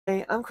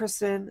Hey, I'm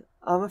Kristen.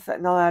 I'm a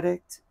fentanyl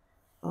addict.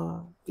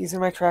 These are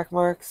my track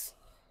marks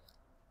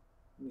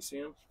Let me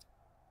see them.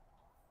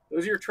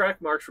 Those are your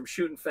track marks from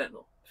shooting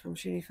fentanyl. from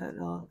shooting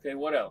fentanyl. Okay,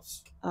 what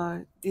else?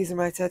 These are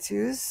my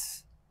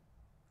tattoos,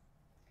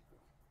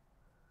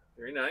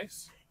 Very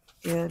nice.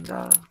 and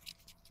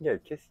Yeah,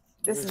 kiss.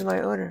 this is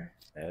my owner.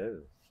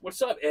 Oh,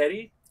 What's up,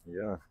 Eddie?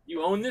 yeah.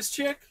 You own this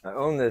chick? I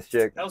own this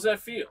chick. How's that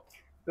feel?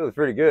 Feels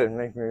pretty good. It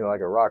makes me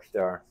like a rock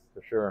star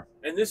for sure.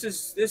 And this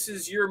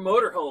is your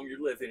motorhome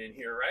you're living in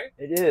here, right?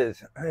 It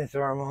is. It's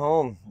our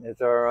home.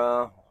 It's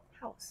our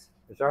House.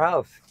 It's our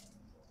house.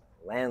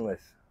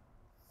 Landless.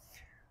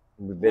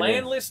 We've been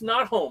Landless,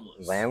 not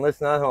homeless.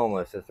 landless, not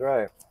homeless. That's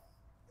right.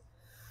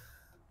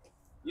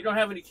 You don't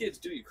have any kids,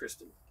 do you,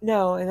 Kristen?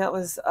 No, and that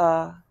was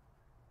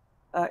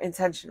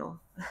intentional.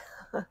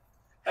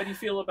 How do you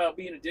feel about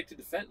being addicted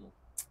to fentanyl?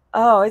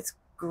 Oh, it's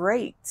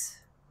great.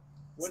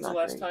 When's the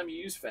last time you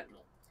used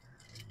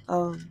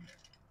fentanyl?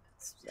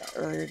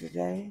 Earlier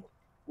today.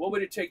 What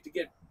would it take to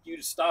get you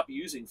to stop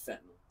using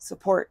fentanyl?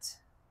 Support.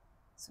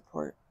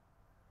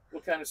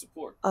 What kind of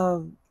support?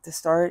 To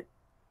start,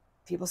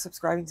 people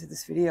subscribing to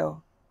this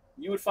video.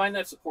 You would find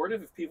that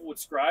supportive if people would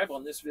subscribe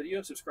on this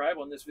video?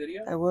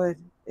 I would.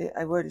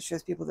 It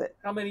shows people that.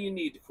 How many you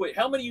need to quit?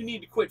 How many you need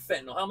to quit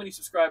fentanyl? How many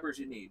subscribers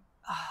you need?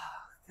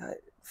 God,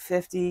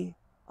 50,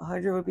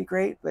 100 would be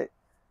great, but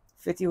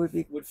 50 would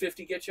be. Would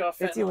 50 get you off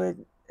fentanyl? 50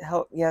 would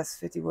help. Yes,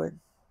 50 would.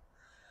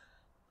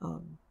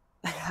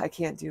 I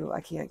can't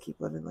keep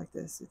living like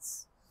this.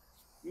 It's.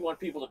 You want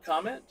people to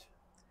comment?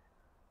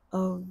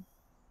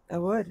 I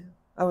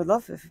would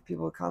love if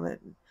people would comment.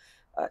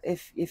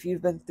 If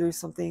you've been through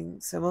something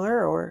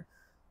similar, or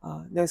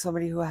know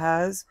somebody who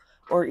has,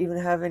 or even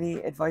have any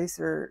advice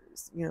or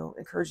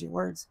encouraging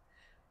words,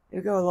 it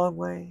would go a long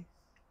way.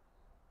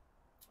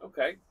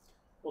 Okay.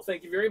 Well,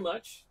 thank you very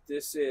much.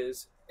 This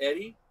is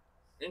Eddie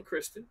and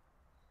Kristen.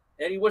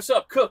 Eddie, what's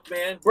up, Cook,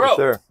 man? Bro. Yes,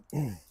 sir.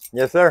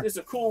 Yes, sir. This is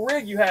a cool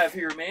rig you have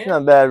here, man. It's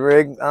not a bad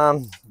rig.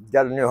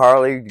 Got a new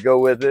Harley to go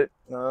with it.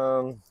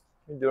 You're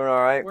doing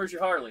all right. Where's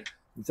your Harley?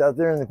 It's out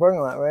there in the parking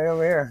lot right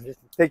over here. Just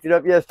picked it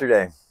up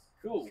yesterday.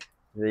 Cool.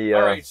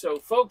 All right, so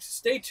folks,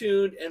 stay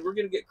tuned, and we're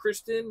going to get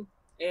Kristen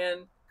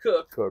and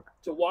Cook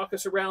to walk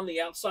us around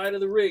the outside of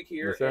the rig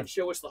here, yes, and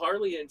show us the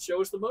Harley and show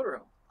us the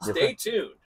motorhome. Yes, Stay tuned.